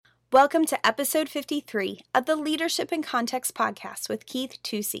Welcome to episode 53 of the Leadership in Context podcast with Keith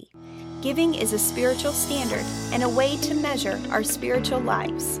Tusey. Giving is a spiritual standard and a way to measure our spiritual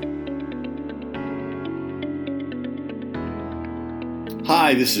lives.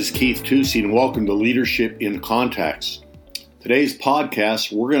 Hi, this is Keith Tusey, and welcome to Leadership in Context. Today's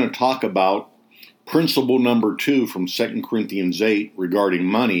podcast, we're going to talk about principle number 2 from 2 Corinthians 8 regarding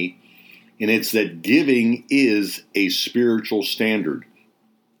money, and it's that giving is a spiritual standard.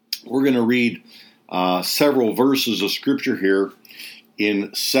 We're going to read several verses of Scripture here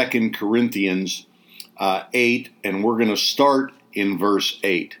in 2 Corinthians 8, and we're going to start in verse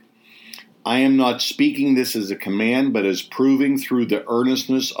 8. I am not speaking this as a command, but as proving through the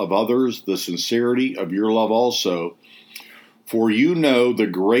earnestness of others the sincerity of your love also. For you know the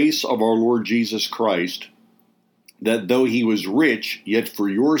grace of our Lord Jesus Christ, that though he was rich, yet for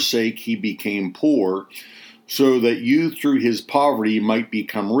your sake he became poor, so that you through his poverty might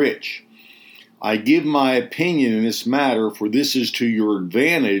become rich. I give my opinion in this matter, for this is to your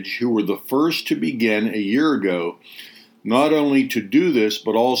advantage, who were the first to begin a year ago, not only to do this,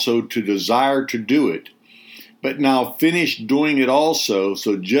 but also to desire to do it, but now finish doing it also,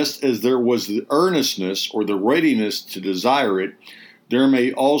 so just as there was the earnestness or the readiness to desire it, there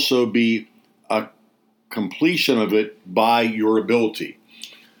may also be a completion of it by your ability.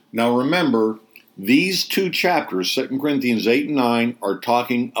 Now remember, these two chapters, 2 Corinthians 8 and 9, are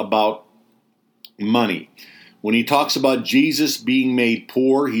talking about money. When he talks about Jesus being made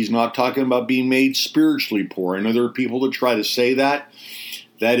poor, he's not talking about being made spiritually poor. I know there are people that try to say that.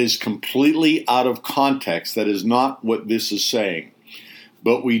 That is completely out of context. That is not what this is saying.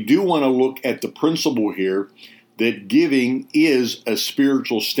 But we do want to look at the principle here that giving is a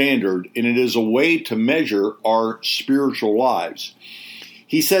spiritual standard, and it is a way to measure our spiritual lives.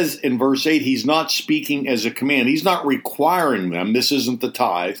 He says in verse 8, he's not speaking as a command. He's not requiring them. This isn't the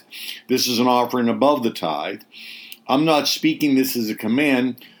tithe. This is an offering above the tithe. I'm not speaking this as a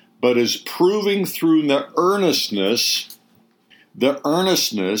command, but as proving through the earnestness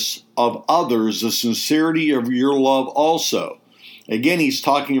of others, the sincerity of your love also. Again, he's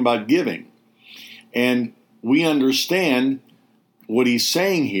talking about giving. And we understand what he's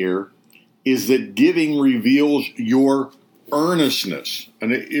saying here is that giving reveals your earnestness,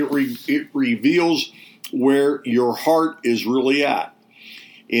 and it reveals where your heart is really at.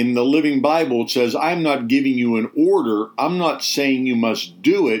 In the Living Bible, it says, I'm not giving you an order. I'm not saying you must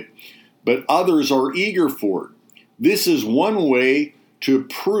do it, but others are eager for it. This is one way to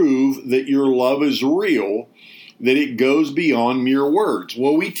prove that your love is real, that it goes beyond mere words.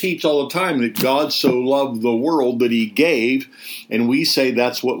 Well, we teach all the time that God so loved the world that he gave, and we say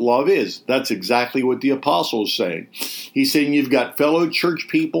that's what love is. That's exactly what the apostle is saying. He's saying you've got fellow church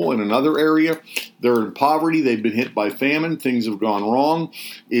people in another area. They're in poverty. They've been hit by famine. Things have gone wrong.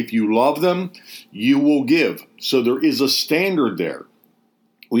 If you love them, you will give. So there is a standard there.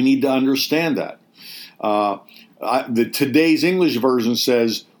 We need to understand that. Today's English version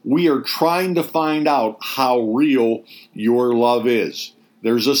says, we are trying to find out how real your love is.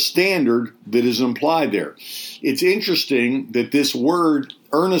 There's a standard that is implied there. It's interesting that this word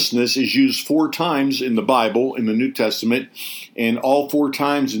earnestness is used 4 times in the Bible, in the New Testament, and all 4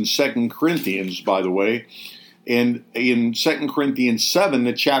 times in 2 Corinthians, by the way. And in 2 Corinthians 7,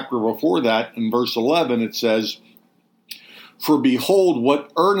 the chapter before that, in verse 11, it says, for behold,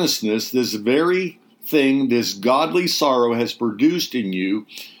 what earnestness this very thing, this godly sorrow has produced in you,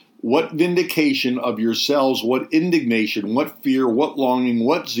 what vindication of yourselves, what indignation, what fear, what longing,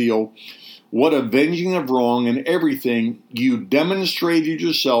 what zeal, what avenging of wrong, and everything, you demonstrated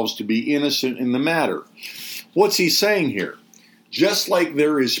yourselves to be innocent in the matter. What's he saying here? Just like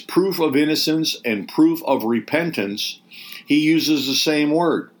there is proof of innocence and proof of repentance, he uses the same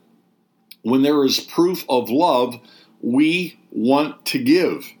word. When there is proof of love, we want to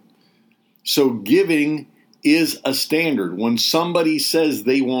give. So giving is a standard. When somebody says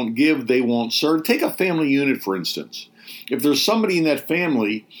they won't give, they won't serve. Take a family unit, for instance. If there's somebody in that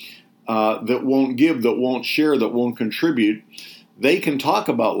family that won't give, that won't share, that won't contribute, they can talk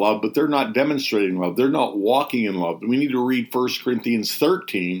about love, but they're not demonstrating love. They're not walking in love. We need to read 1 Corinthians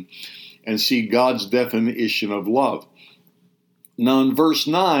 13 and see God's definition of love. Now in verse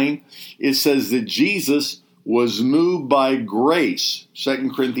 9, it says that Jesus was moved by grace.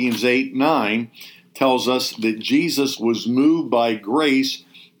 2 Corinthians 8:9 tells us that Jesus was moved by grace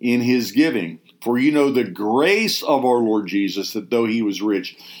in his giving. For you know the grace of our Lord Jesus, that though he was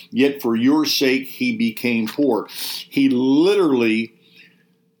rich, yet for your sake he became poor. He literally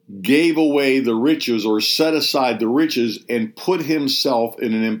gave away the riches or set aside the riches and put himself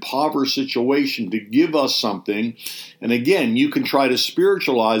in an impoverished situation to give us something. And again, you can try to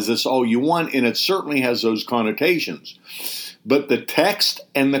spiritualize this all you want, and it certainly has those connotations. But the text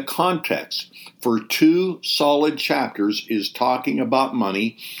and the context for 2 solid chapters is talking about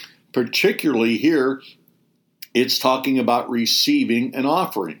money. Particularly here, it's talking about receiving an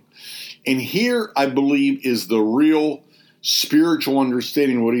offering. And here, I believe, is the real spiritual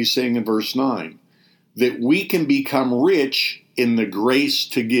understanding of what he's saying in verse 9, that we can become rich in the grace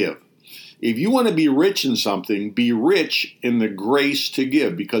to give. If you want to be rich in something, be rich in the grace to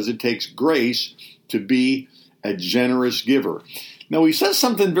give, because it takes grace to be a generous giver. Now, he says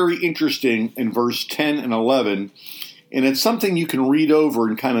something very interesting in verse 10 and 11, and it's something you can read over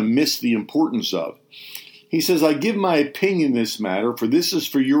and kind of miss the importance of. He says, I give my opinion in this matter, for this is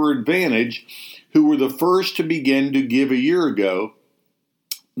for your advantage, who were the first to begin to give a year ago,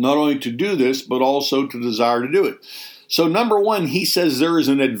 not only to do this, but also to desire to do it. So number one, he says there is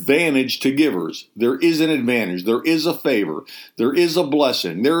an advantage to givers. There is an advantage. There is a favor. There is a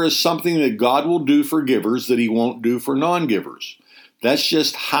blessing. There is something that God will do for givers that he won't do for non-givers. That's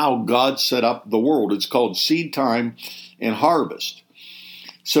just how God set up the world. It's called seed time and harvest.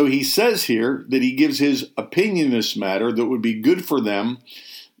 So he says here that he gives his opinion in this matter that would be good for them,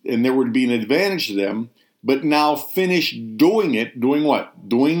 and there would be an advantage to them, but now finish doing it. Doing what?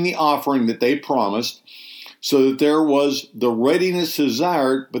 Doing the offering that they promised, so that there was the readiness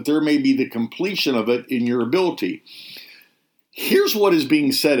desired, but there may be the completion of it in your ability. Here's what is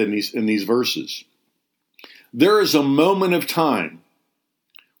being said in these verses. There is a moment of time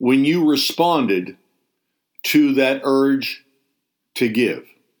when you responded to that urge to give.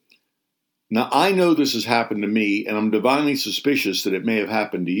 Now, I know this has happened to me, and I'm divinely suspicious that it may have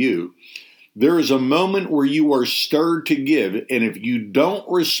happened to you. There is a moment where you are stirred to give, and if you don't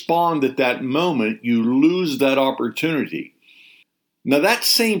respond at that moment, you lose that opportunity. Now, that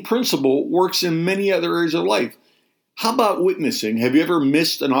same principle works in many other areas of life. How about witnessing? Have you ever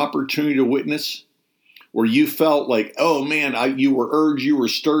missed an opportunity to witness? Where you felt like, oh man, you were urged, you were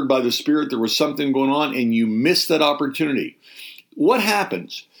stirred by the Spirit, there was something going on, and you missed that opportunity. What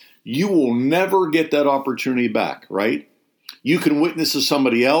happens? You will never get that opportunity back, right? You can witness to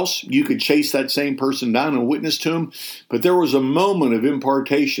somebody else. You could chase that same person down and witness to him. But there was a moment of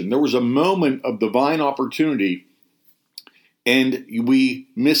impartation. There was a moment of divine opportunity, and we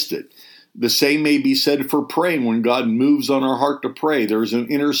missed it. The same may be said for praying. When God moves on our heart to pray, there's an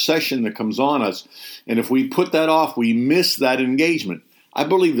intercession that comes on us. And if we put that off, we miss that engagement. I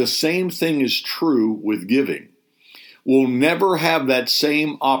believe the same thing is true with giving. We'll never have that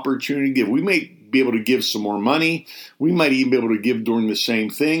same opportunity to give. We may be able to give some more money. We might even be able to give during the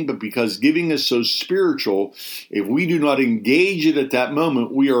same thing. But because giving is so spiritual, if we do not engage it at that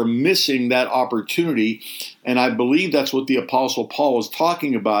moment, we are missing that opportunity. And I believe that's what the Apostle Paul is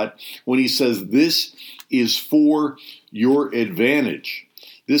talking about when he says this is for your advantage.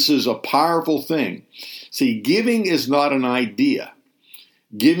 This is a powerful thing. See, giving is not an idea.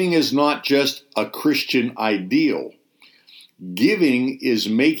 Giving is not just a Christian ideal. Giving is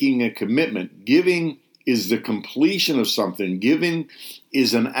making a commitment. Giving is the completion of something. Giving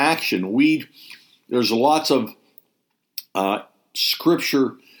is an action. There's lots of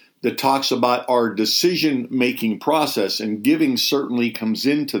scripture that talks about our decision-making process, and giving certainly comes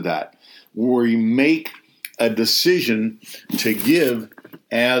into that, where we make a decision to give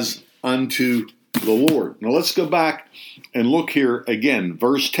as unto the Lord. Now let's go back and look here again.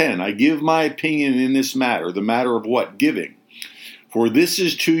 Verse 10, I give my opinion in this matter. The matter of what? Giving. For this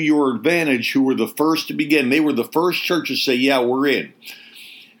is to your advantage, who were the first to begin. They were the first church to say, yeah, we're in.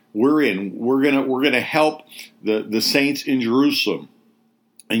 We're in. We're gonna help the saints in Jerusalem.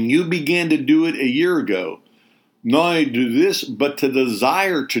 And you began to do it a year ago. Not only do this, but to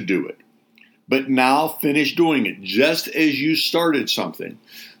desire to do it. But now finish doing it, just as you started something.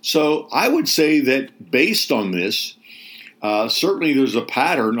 So I would say that based on this, certainly there's a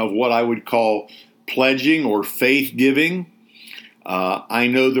pattern of what I would call pledging or faith giving. I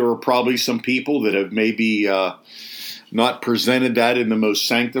know there are probably some people that have maybe not presented that in the most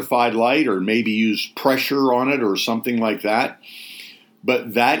sanctified light, or maybe used pressure on it or something like that.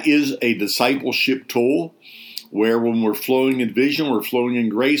 But that is a discipleship tool where when we're flowing in vision, we're flowing in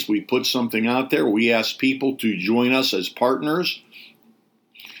grace, we put something out there. We ask people to join us as partners,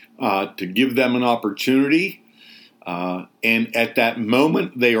 to give them an opportunity. And at that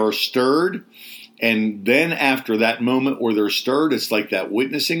moment, they are stirred. And then after that moment where they're stirred, it's like that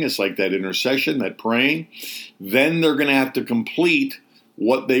witnessing, it's like that intercession, that praying. Then they're going to have to complete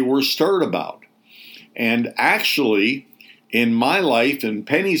what they were stirred about. And actually, In my life and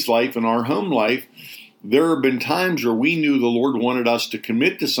Penny's life and our home life, there have been times where we knew the Lord wanted us to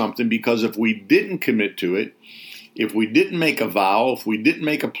commit to something, because if we didn't commit to it, if we didn't make a vow, if we didn't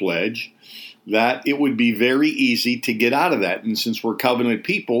make a pledge, that it would be very easy to get out of that. And since we're covenant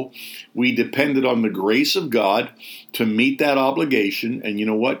people, we depended on the grace of God to meet that obligation. And you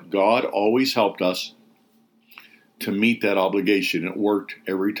know what? God always helped us to meet that obligation. It worked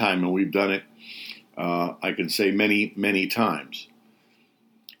every time, and we've done it, I can say, many, many times.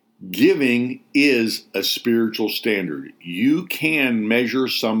 Giving is a spiritual standard. You can measure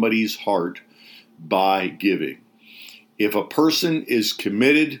somebody's heart by giving. If a person is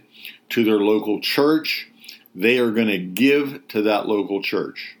committed to their local church, they are going to give to that local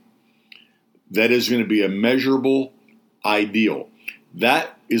church. That is going to be a measurable ideal.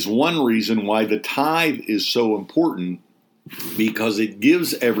 That is one reason why the tithe is so important, because it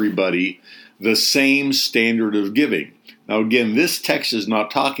gives everybody the same standard of giving. Now again, this text is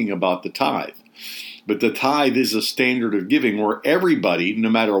not talking about the tithe, but the tithe is a standard of giving where everybody, no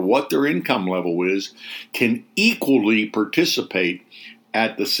matter what their income level is, can equally participate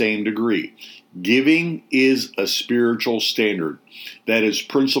at the same degree. Giving is a spiritual standard. That is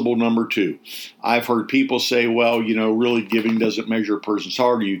principle number 2. I've heard people say, well, really giving doesn't measure a person's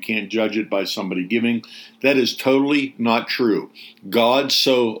heart, or you can't judge it by somebody giving. That is totally not true. God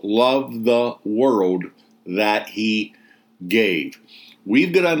so loved the world that he gave.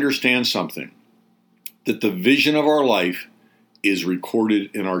 We've got to understand something, that the vision of our life is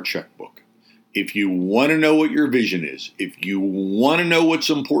recorded in our checkbook. If you want to know what your vision is, if you want to know what's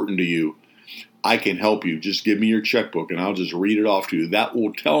important to you, I can help you. Just give me your checkbook and I'll just read it off to you. That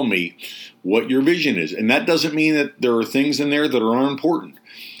will tell me what your vision is. And that doesn't mean that there are things in there that are unimportant.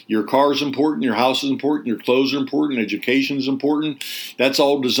 Your car is important, your house is important, your clothes are important, education is important. That's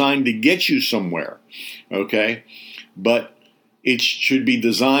all designed to get you somewhere, okay? But it should be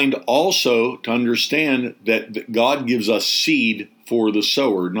designed also to understand that God gives us seed for the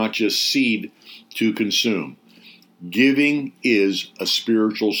sower, not just seed to consume. Giving is a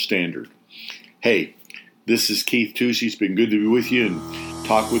spiritual standard. Hey, this is Keith Tusey. It's been good to be with you and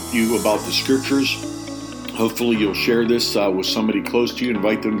talk with you about the scriptures. Hopefully you'll share this with somebody close to you.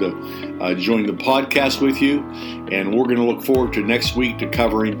 Invite them to join the podcast with you. And we're going to look forward to next week to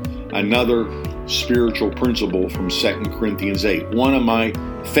covering another spiritual principle from 2 Corinthians 8. One of my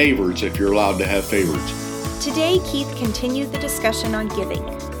favorites, if you're allowed to have favorites. Today, Keith continued the discussion on giving.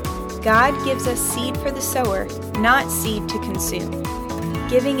 God gives us seed for the sower, not seed to consume.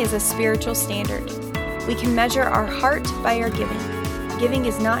 Giving is a spiritual standard. We can measure our heart by our giving. Giving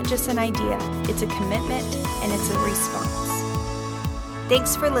is not just an idea, it's a commitment and it's a response.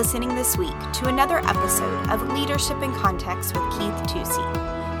 Thanks for listening this week to another episode of Leadership in Context with Keith Tusey.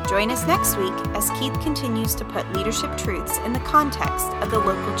 Join us next week as Keith continues to put leadership truths in the context of the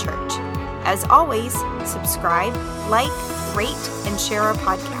local church. As always, subscribe, like, rate, and share our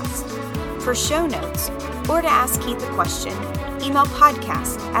podcast. For show notes or to ask Keith a question, email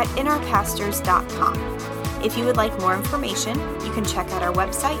podcast@innerpastors.com. If you would like more information, you can check out our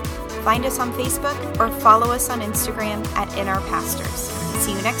website, find us on Facebook, or follow us on Instagram @innerpastors.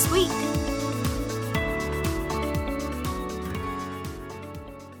 See you next week.